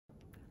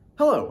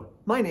Hello,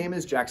 my name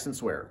is Jackson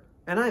Swear,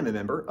 and I am a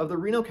member of the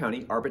Reno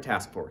County ARPA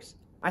Task Force.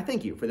 I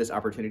thank you for this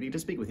opportunity to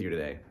speak with you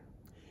today.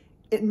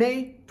 In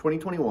May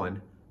 2021,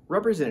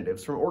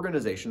 representatives from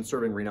organizations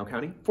serving Reno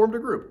County formed a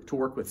group to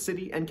work with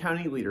city and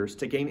county leaders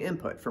to gain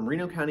input from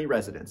Reno County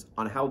residents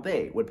on how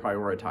they would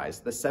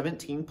prioritize the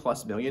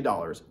 $17+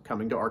 million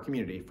coming to our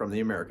community from the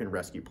American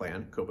Rescue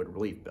Plan COVID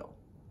Relief Bill.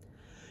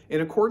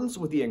 In accordance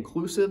with the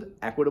inclusive,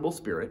 equitable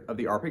spirit of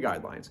the ARPA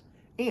guidelines,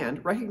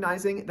 and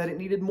recognizing that it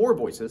needed more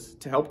voices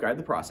to help guide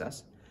the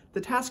process,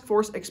 the task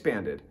force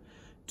expanded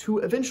to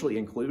eventually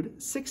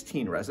include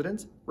 16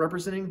 residents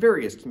representing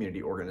various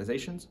community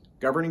organizations,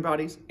 governing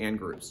bodies, and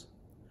groups.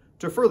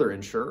 To further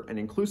ensure an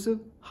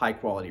inclusive,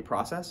 high-quality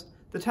process,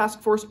 the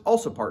task force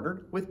also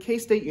partnered with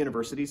K-State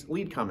University's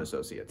LEADCOMM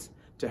associates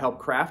to help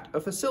craft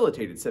a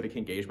facilitated civic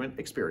engagement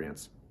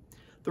experience.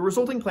 The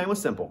resulting plan was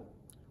simple: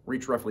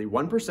 reach roughly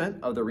 1%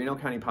 of the Reno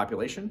County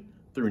population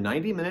through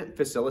 90-minute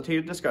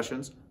facilitated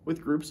discussions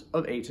with groups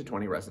of 8 to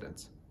 20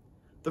 residents.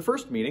 The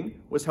first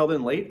meeting was held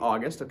in late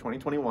August of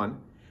 2021,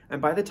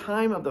 and by the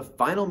time of the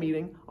final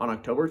meeting on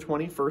October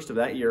 21st of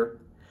that year,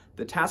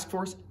 the task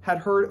force had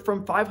heard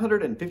from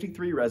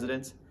 553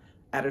 residents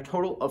at a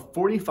total of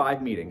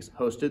 45 meetings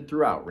hosted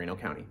throughout Reno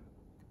County.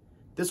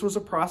 This was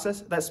a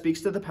process that speaks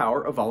to the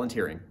power of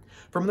volunteering.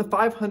 From the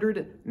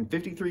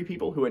 553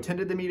 people who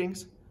attended the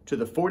meetings, to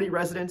the 40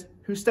 residents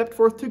who stepped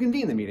forth to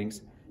convene the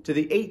meetings, to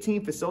the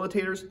 18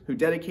 facilitators who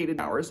dedicated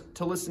hours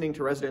to listening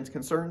to residents'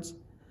 concerns,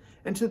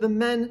 and to the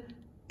men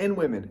and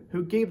women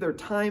who gave their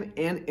time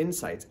and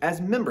insights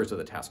as members of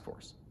the task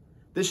force.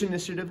 This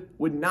initiative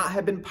would not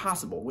have been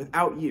possible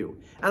without you,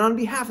 and on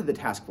behalf of the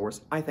task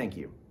force, I thank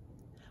you.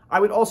 I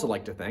would also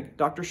like to thank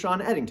Dr.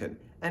 Sean Eddington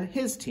and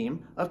his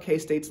team of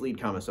K-State's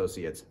LEADCOMM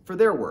associates for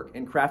their work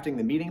in crafting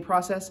the meeting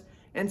process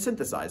and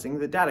synthesizing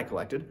the data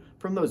collected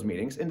from those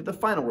meetings into the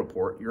final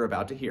report you're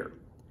about to hear.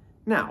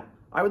 Now,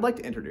 I would like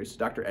to introduce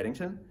Dr.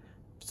 Eddington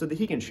so that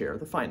he can share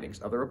the findings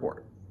of the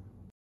report.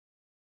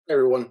 Hey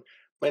everyone,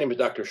 my name is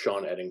Dr.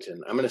 Sean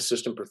Eddington. I'm an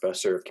assistant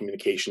professor of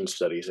communication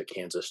studies at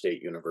Kansas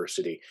State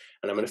University,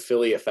 and I'm an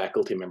affiliate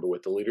faculty member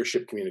with the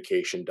Leadership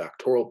Communication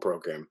Doctoral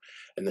Program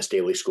in the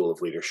Staley School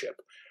of Leadership.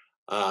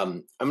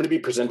 I'm going to be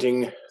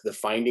presenting the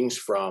findings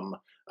from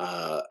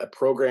a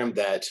program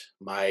that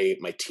my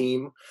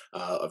team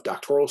of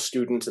doctoral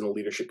students in the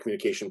Leadership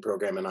Communication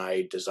Program and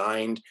I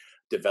designed,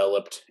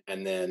 developed,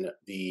 and then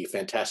the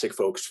fantastic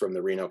folks from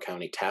the Reno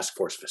County Task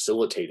Force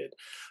facilitated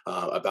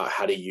about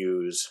how to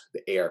use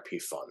the ARP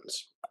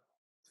funds.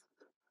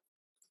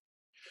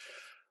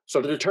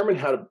 So to determine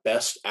how to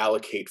best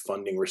allocate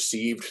funding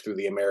received through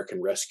the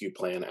American Rescue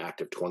Plan Act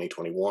of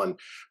 2021,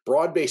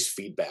 broad-based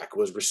feedback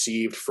was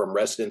received from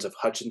residents of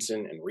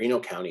Hutchinson and Reno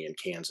County in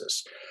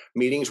Kansas.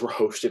 Meetings were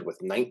hosted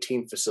with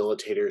 19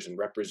 facilitators and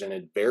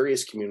represented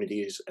various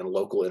communities and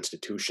local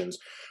institutions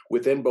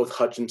within both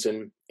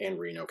Hutchinson and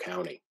Reno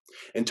County.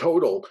 In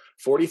total,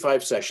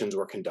 45 sessions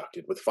were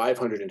conducted with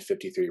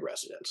 553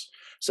 residents.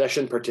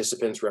 Session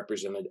participants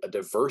represented a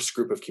diverse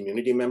group of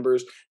community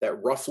members that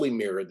roughly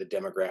mirrored the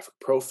demographic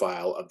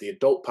profile of the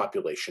adult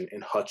population in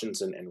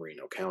Hutchinson and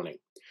Reno County.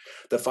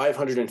 The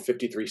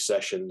 553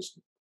 sessions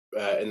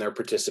and their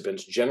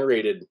participants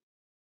generated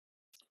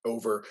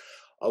over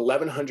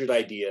 1,100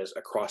 ideas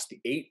across the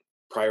 8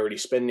 priority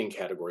spending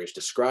categories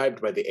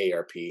described by the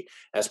ARP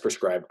as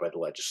prescribed by the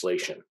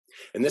legislation.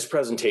 In this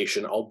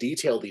presentation, I'll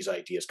detail these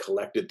ideas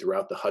collected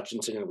throughout the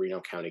Hutchinson and Reno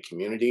County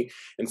community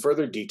in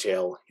further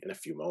detail in a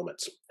few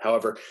moments.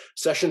 However,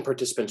 session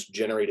participants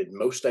generated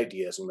most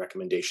ideas and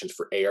recommendations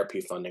for ARP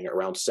funding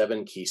around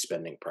 7 key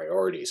spending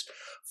priorities.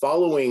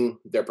 Following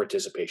their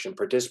participation,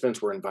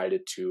 participants were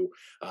invited to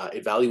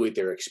evaluate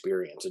their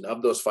experience, and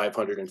of those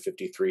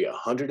 553,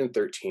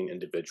 113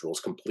 individuals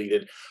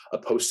completed a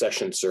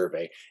post-session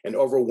survey, and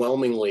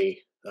overwhelmingly,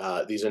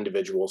 these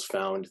individuals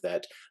found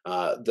that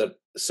the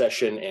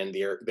session and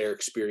their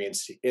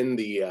experience in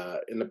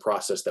the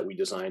process that we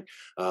designed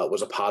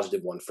was a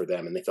positive one for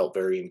them, and they felt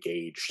very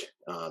engaged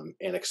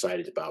and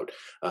excited about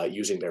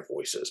using their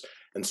voices.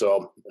 And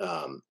so,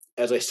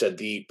 as I said,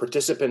 the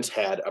participants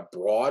had a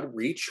broad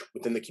reach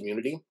within the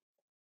community.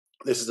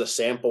 This is a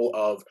sample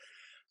of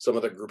some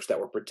of the groups that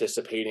were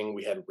participating.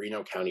 We had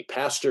Reno County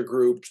pastor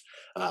groups,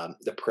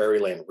 the Prairie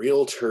Land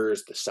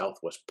Realtors, the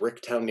Southwest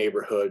Bricktown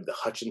neighborhood, the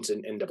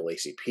Hutchinson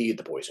NAACP,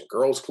 the Boys and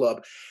Girls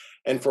Club.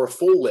 And for a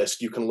full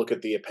list, you can look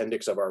at the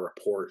appendix of our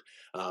report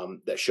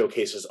that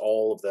showcases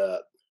all of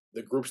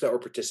the groups that were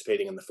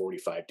participating in the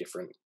 45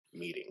 different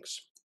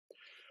meetings.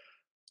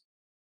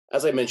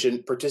 As I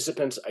mentioned,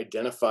 participants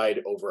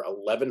identified over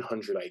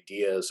 1,100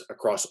 ideas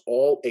across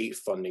all 8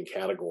 funding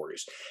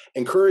categories.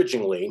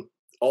 Encouragingly,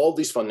 all of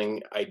these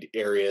funding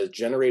areas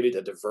generated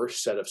a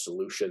diverse set of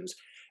solutions,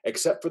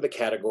 except for the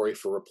category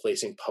for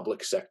replacing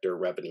public sector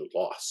revenue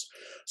loss.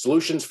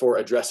 Solutions for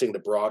addressing the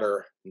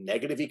broader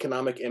negative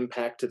economic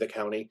impact to the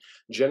county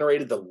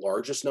generated the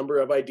largest number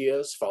of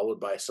ideas, followed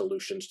by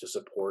solutions to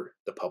support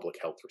the public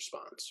health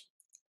response.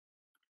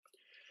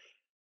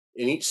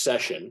 In each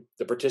session,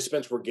 the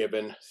participants were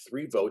given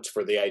 3 votes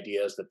for the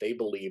ideas that they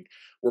believed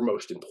were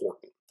most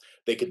important.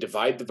 They could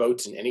divide the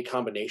votes in any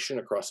combination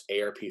across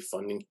ARP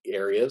funding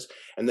areas,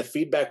 and the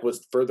feedback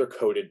was further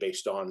coded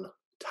based on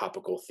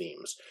topical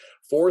themes.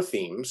 4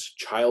 themes,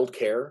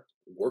 childcare,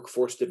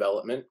 workforce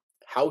development,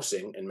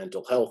 housing, and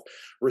mental health,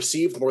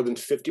 received more than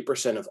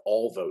 50% of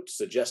all votes,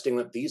 suggesting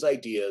that these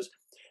ideas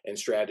and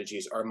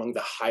strategies are among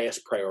the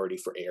highest priority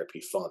for ARP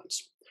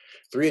funds.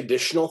 3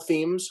 additional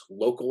themes,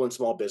 local and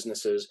small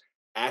businesses,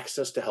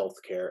 access to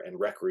healthcare, and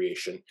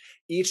recreation,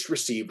 each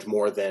received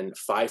more than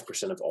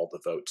 5% of all the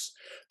votes.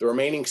 The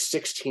remaining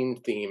 16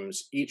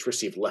 themes each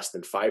received less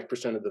than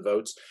 5% of the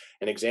votes,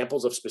 and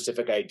examples of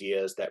specific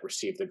ideas that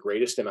received the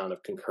greatest amount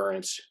of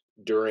concurrence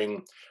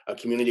during a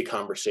community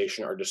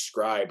conversation are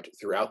described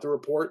throughout the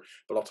report,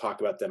 but I'll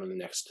talk about them in the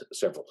next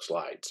several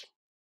slides.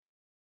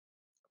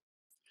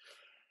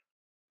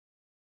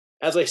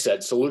 As I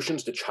said,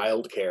 solutions to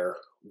childcare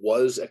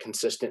was a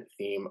consistent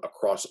theme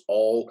across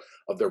all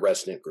of the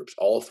resident groups,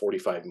 all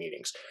 45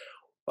 meetings.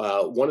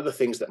 One of the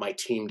things that my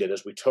team did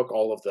is we took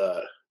all of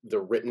the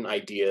written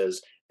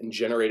ideas and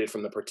generated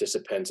from the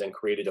participants and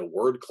created a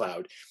word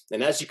cloud.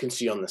 And as you can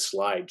see on the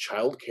slide,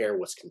 childcare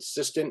was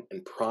consistent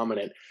and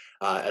prominent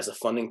as a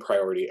funding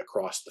priority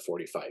across the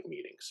 45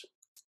 meetings.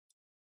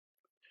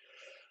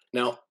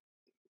 Now,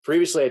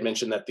 previously, I had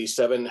mentioned that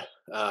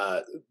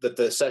that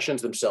the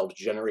sessions themselves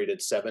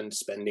generated 7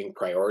 spending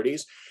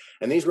priorities,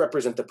 and these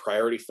represent the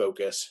priority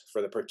focus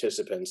for the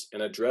participants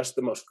and address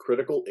the most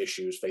critical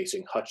issues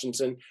facing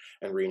Hutchinson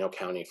and Reno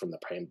County from the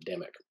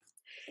pandemic.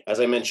 As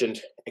I mentioned,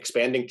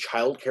 expanding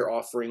childcare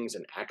offerings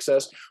and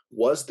access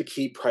was the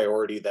key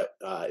priority that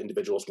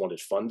individuals wanted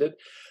funded.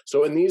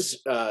 So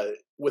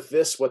with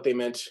this, what they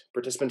meant,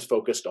 participants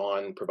focused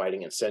on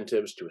providing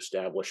incentives to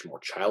establish more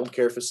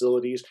childcare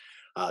facilities.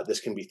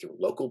 This can be through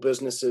local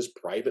businesses,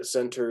 private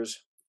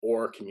centers,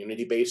 or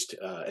community-based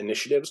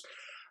initiatives,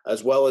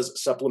 as well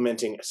as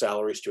supplementing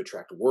salaries to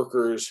attract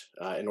workers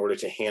in order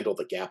to handle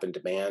the gap in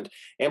demand,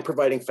 and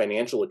providing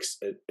financial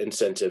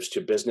incentives to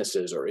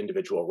businesses or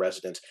individual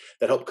residents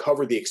that help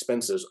cover the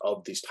expenses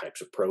of these types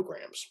of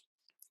programs.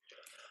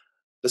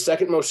 The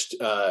second most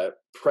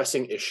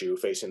pressing issue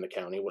facing the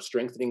county was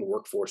strengthening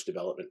workforce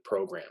development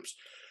programs.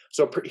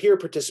 So here,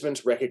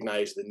 participants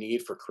recognized the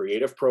need for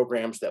creative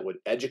programs that would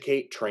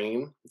educate,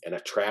 train, and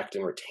attract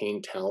and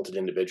retain talented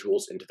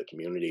individuals into the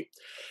community.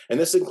 And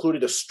this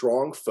included a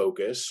strong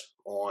focus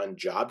on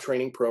job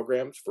training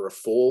programs for a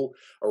full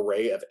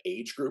array of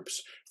age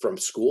groups, from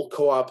school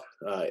co-op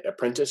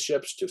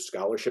apprenticeships to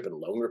scholarship and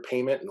loan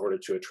repayment in order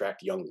to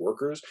attract young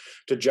workers,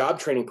 to job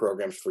training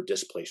programs for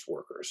displaced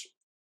workers.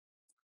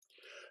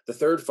 The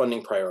third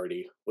funding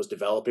priority was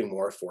developing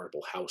more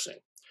affordable housing.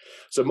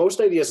 So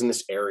most ideas in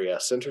this area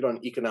centered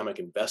on economic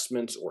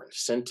investments or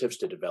incentives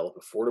to develop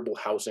affordable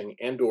housing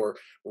and/or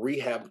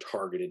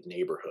rehab-targeted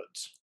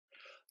neighborhoods.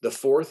 The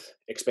fourth,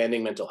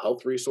 expanding mental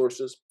health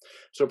resources.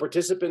 So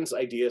participants'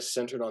 ideas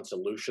centered on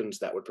solutions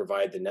that would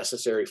provide the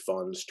necessary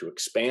funds to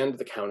expand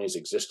the county's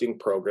existing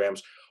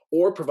programs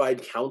or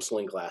provide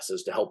counseling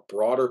classes to help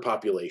broader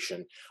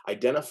population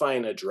identify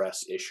and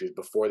address issues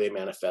before they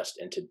manifest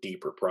into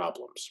deeper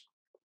problems.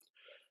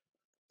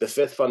 The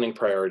fifth funding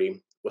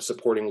priority was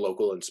supporting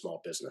local and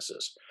small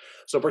businesses.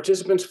 So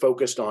participants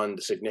focused on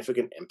the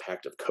significant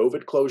impact of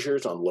COVID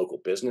closures on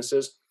local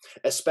businesses,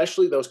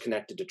 especially those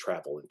connected to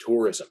travel and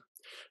tourism.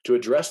 To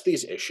address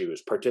these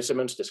issues,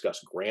 participants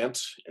discussed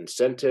grants,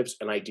 incentives,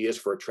 and ideas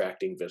for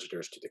attracting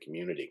visitors to the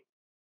community.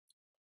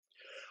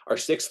 Our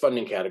sixth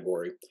funding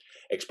category,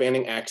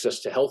 expanding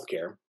access to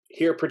healthcare.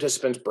 Here,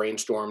 participants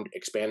brainstormed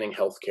expanding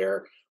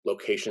healthcare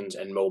locations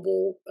and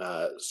mobile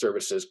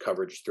services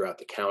coverage throughout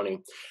the county.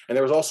 And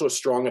there was also a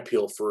strong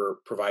appeal for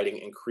providing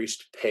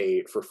increased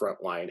pay for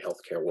frontline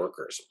healthcare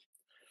workers.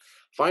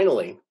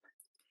 Finally,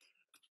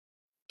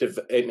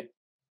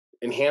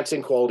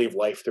 enhancing quality of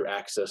life through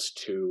access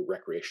to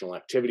recreational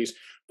activities.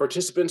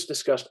 Participants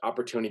discussed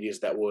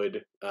opportunities that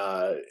would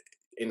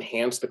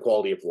enhance the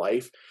quality of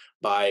life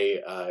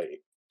by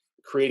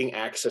creating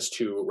access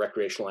to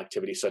recreational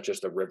activities such as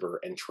the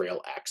river and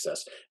trail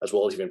access, as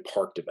well as even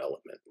park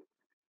development.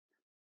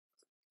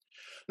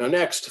 Now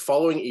next,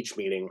 following each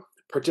meeting,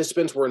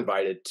 participants were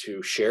invited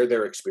to share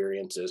their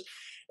experiences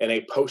in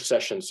a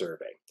post-session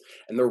survey.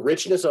 And the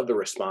richness of the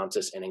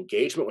responses and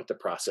engagement with the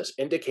process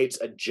indicates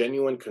a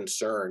genuine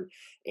concern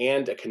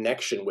and a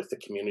connection with the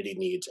community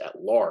needs at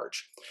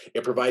large.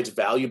 It provides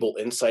valuable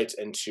insights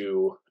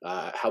into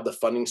how the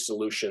funding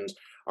solutions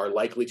are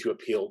likely to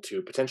appeal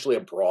to potentially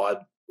a broad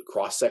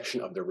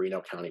cross-section of the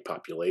Reno County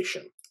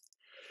population.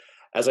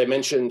 As I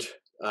mentioned,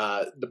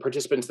 the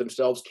participants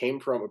themselves came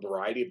from a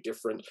variety of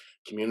different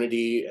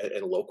community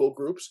and local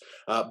groups,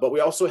 but we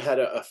also had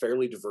a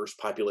fairly diverse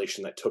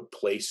population that took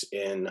place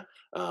in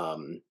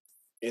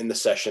in the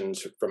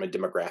sessions from a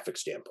demographic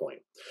standpoint.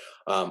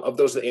 Of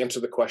those that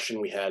answered the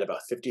question, we had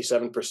about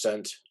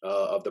 57%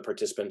 of the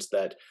participants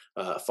that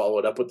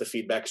followed up with the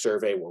feedback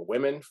survey were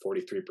women,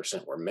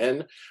 43% were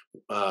men.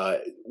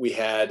 We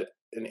had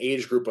an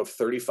age group of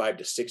 35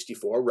 to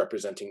 64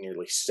 representing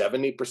nearly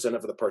 70%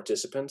 of the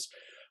participants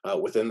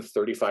within the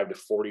 35 to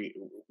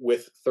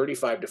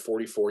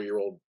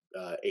 44-year-old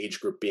age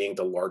group being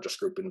the largest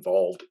group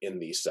involved in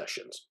these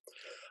sessions.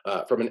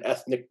 From an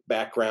ethnic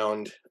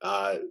background,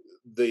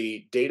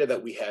 the data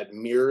that we had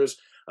mirrors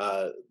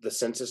the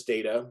census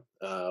data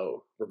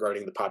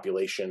regarding the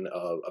population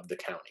of the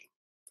county.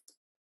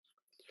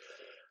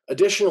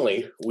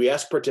 Additionally, we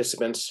asked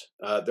participants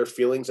their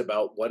feelings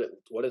about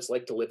what it's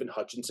like to live in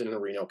Hutchinson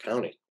and Reno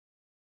County.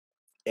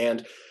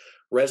 And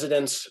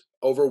residents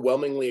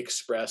overwhelmingly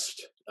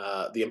expressed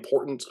the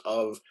importance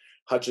of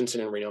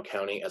Hutchinson and Reno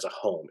County as a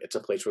home. It's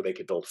a place where they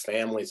could build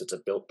families. It's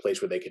a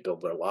place where they could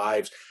build their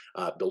lives,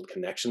 build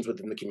connections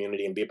within the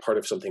community, and be a part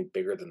of something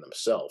bigger than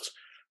themselves.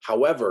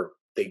 However,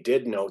 they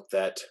did note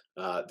that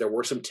there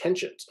were some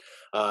tensions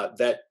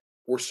that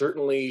were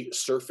certainly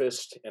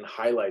surfaced and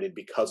highlighted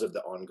because of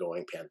the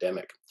ongoing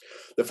pandemic.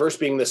 The first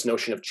being this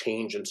notion of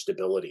change and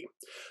stability.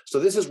 So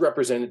this is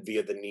represented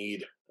via the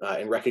need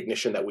and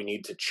recognition that we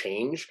need to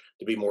change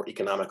to be more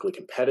economically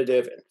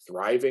competitive and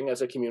thriving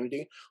as a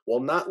community, while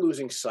not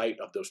losing sight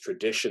of those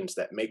traditions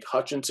that make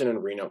Hutchinson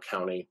and Reno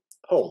County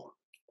home.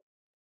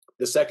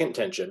 The second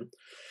tension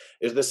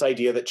is this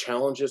idea that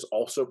challenges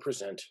also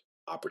present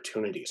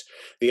opportunities.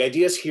 The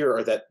ideas here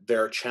are that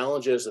there are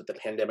challenges that the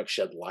pandemic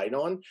shed light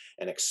on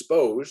and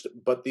exposed,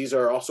 but these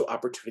are also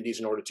opportunities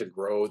in order to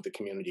grow the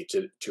community,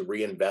 to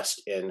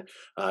reinvest in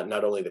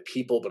not only the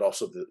people, but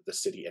also the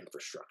city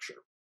infrastructure.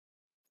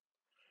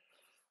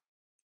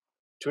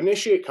 To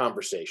initiate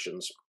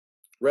conversations,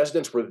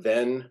 residents were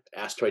then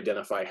asked to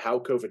identify how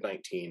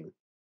COVID-19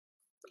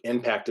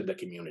 impacted the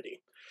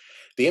community.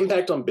 The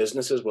impact on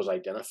businesses was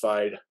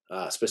identified,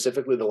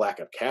 specifically the lack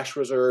of cash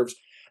reserves,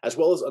 as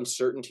well as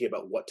uncertainty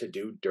about what to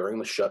do during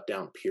the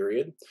shutdown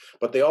period.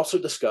 But they also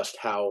discussed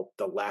how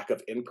the lack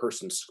of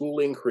in-person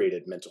schooling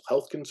created mental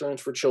health concerns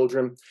for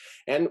children,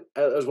 and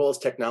as well as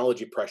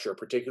technology pressure,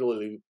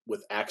 particularly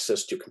with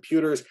access to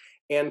computers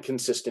and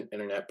consistent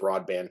internet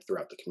broadband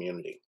throughout the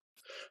community.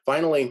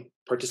 Finally,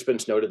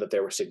 participants noted that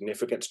there were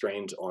significant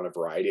strains on a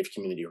variety of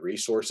community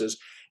resources.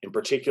 In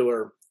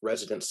particular,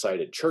 residents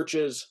cited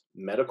churches,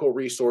 medical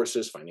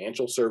resources,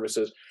 financial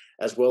services,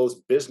 as well as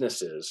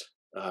businesses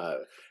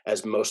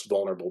as most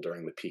vulnerable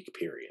during the peak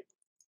period.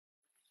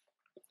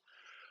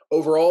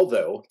 Overall,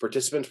 though,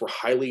 participants were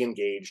highly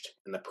engaged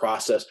in the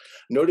process,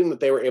 noting that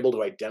they were able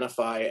to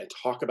identify and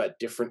talk about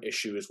different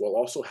issues while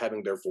also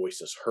having their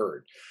voices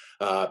heard.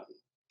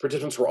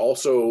 Participants were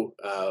also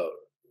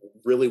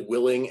really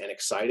willing and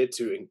excited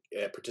to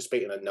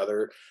participate in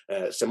another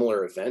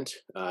similar event.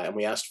 And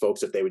we asked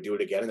folks if they would do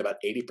it again, and about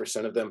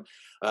 80% of them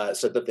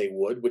said that they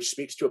would, which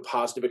speaks to a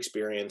positive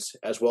experience,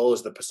 as well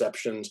as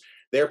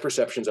their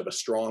perceptions of a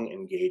strong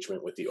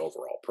engagement with the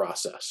overall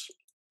process.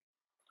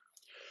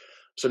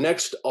 So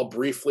next, I'll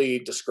briefly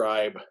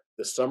describe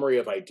the summary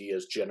of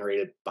ideas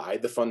generated by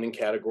the funding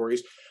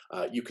categories.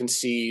 You can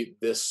see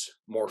this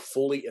more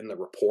fully in the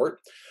report.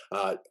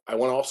 I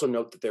want to also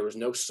note that there was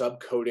no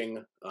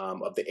subcoding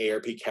of the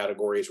ARP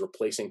categories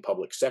replacing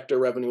public sector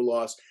revenue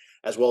loss,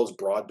 as well as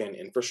broadband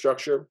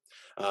infrastructure.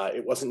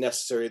 It wasn't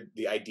necessary,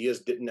 the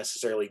ideas didn't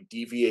necessarily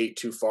deviate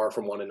too far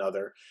from one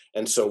another,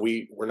 and so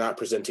we were not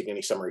presenting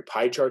any summary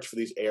pie charts for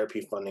these ARP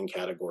funding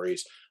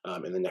categories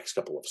in the next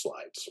couple of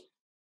slides.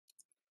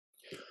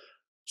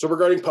 So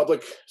regarding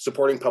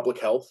supporting public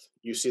health,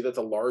 you see that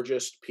the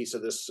largest piece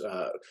of this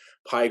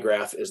pie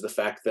graph is the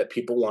fact that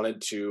people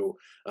wanted to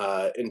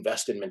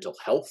invest in mental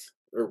health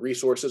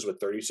resources with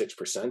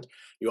 36%.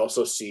 You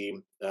also see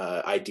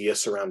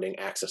ideas surrounding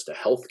access to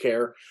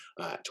healthcare,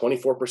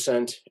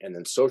 24%, and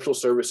then social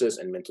services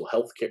and mental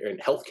health care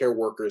and healthcare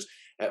workers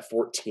at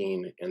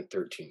 14 and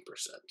 13%.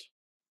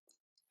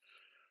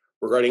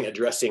 Regarding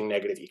addressing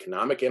negative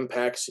economic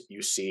impacts,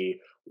 you see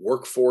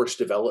workforce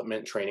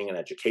development, training, and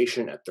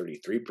education at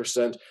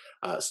 33%,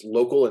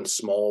 local and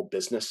small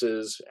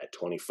businesses at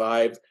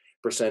 25%,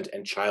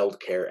 and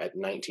childcare at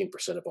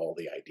 19% of all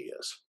the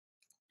ideas.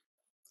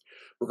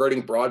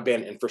 Regarding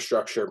broadband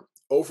infrastructure,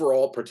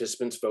 overall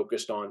participants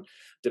focused on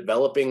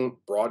developing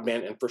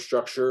broadband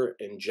infrastructure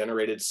and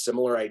generated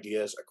similar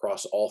ideas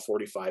across all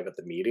 45 of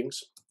the meetings.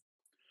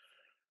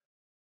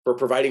 For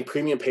providing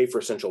premium pay for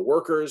essential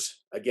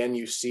workers, again,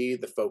 you see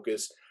the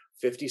focus,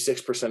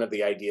 56% of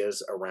the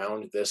ideas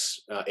around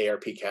this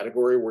ARP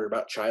category were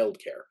about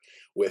childcare,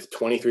 with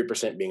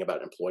 23% being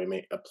about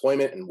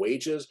employment and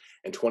wages,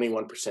 and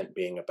 21%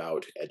 being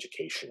about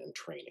education and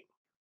training.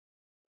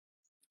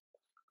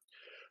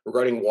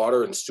 Regarding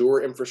water and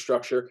sewer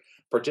infrastructure,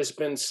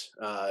 participants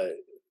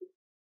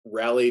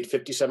rallied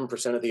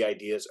 57% of the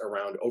ideas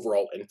around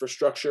overall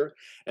infrastructure,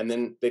 and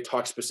then they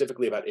talked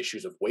specifically about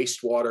issues of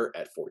wastewater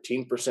at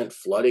 14%,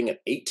 flooding at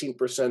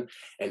 18%,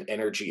 and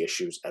energy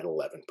issues at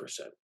 11%.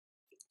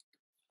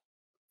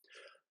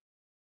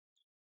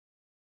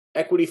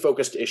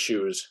 Equity-focused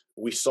issues,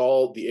 we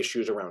saw the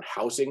issues around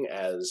housing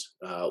as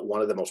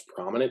one of the most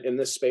prominent in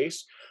this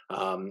space,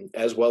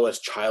 as well as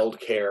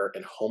childcare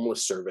and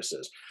homeless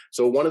services.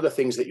 So one of the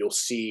things that you'll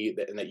see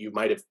and that you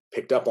might have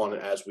picked up on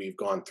as we've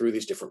gone through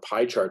these different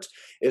pie charts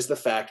is the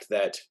fact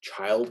that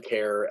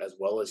childcare, as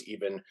well as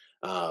even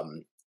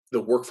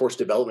the workforce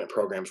development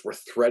programs, were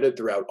threaded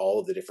throughout all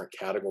of the different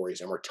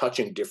categories and were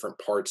touching different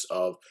parts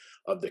of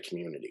the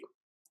community.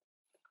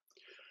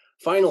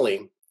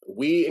 Finally,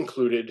 we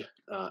included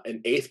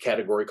an eighth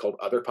category called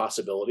Other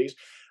Possibilities.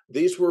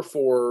 These were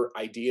for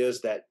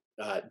ideas that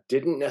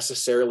didn't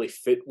necessarily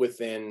fit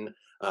within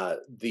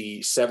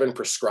the 7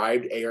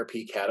 prescribed ARP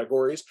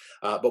categories,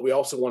 but we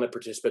also wanted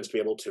participants to be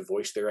able to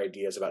voice their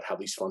ideas about how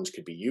these funds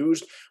could be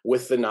used,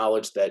 with the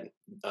knowledge that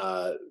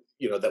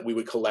that we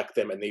would collect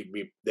them and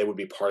they would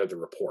be part of the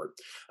report.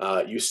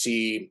 You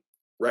see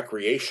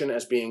recreation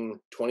as being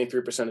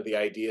 23% of the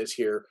ideas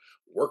here,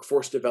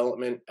 workforce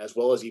development, as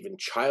well as even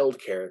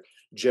childcare,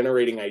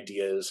 generating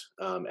ideas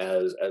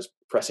as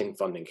pressing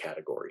funding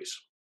categories.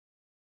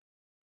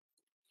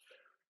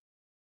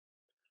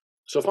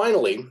 So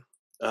finally,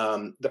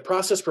 the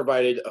process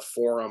provided a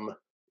forum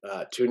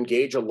to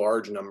engage a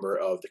large number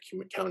of the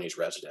county's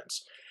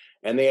residents.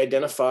 And they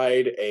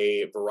identified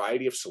a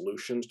variety of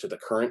solutions to the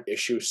current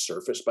issues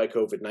surfaced by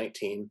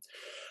COVID-19.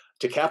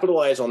 To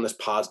capitalize on this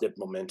positive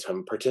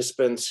momentum,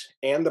 participants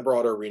and the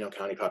broader Reno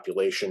County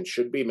population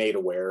should be made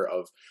aware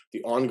of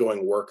the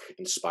ongoing work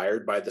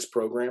inspired by this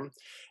program.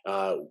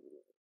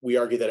 We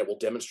argue that it will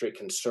demonstrate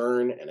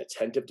concern and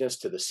attentiveness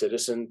to the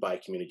citizen by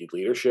community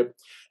leadership.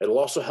 It will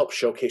also help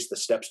showcase the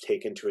steps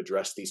taken to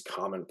address these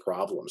common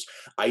problems.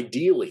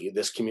 Ideally,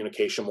 this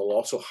communication will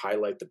also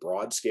highlight the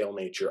broad-scale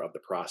nature of the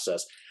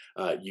process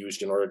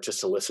used in order to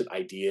solicit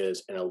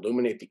ideas and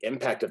illuminate the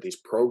impact of these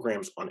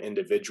programs on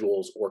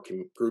individuals or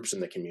groups in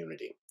the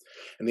community.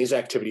 And these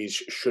activities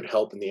should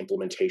help in the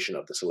implementation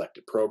of the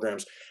selected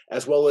programs,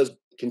 as well as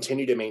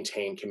continue to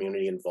maintain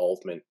community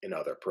involvement in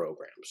other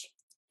programs.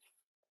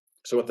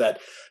 So with that,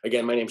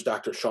 again, my name is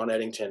Dr. Sean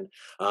Eddington,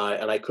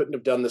 and I couldn't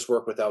have done this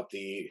work without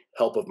the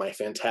help of my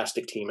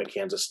fantastic team at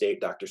Kansas State,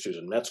 Dr.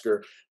 Susan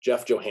Metzger,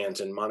 Jeff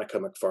Johansson, Monica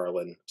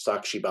McFarland,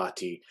 Sakshi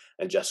Bhatti,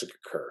 and Jessica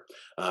Kerr.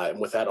 And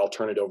with that, I'll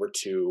turn it over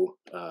to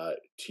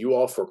you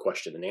all for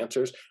question and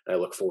answers, and I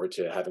look forward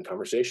to having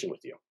conversation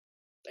with you.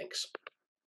 Thanks.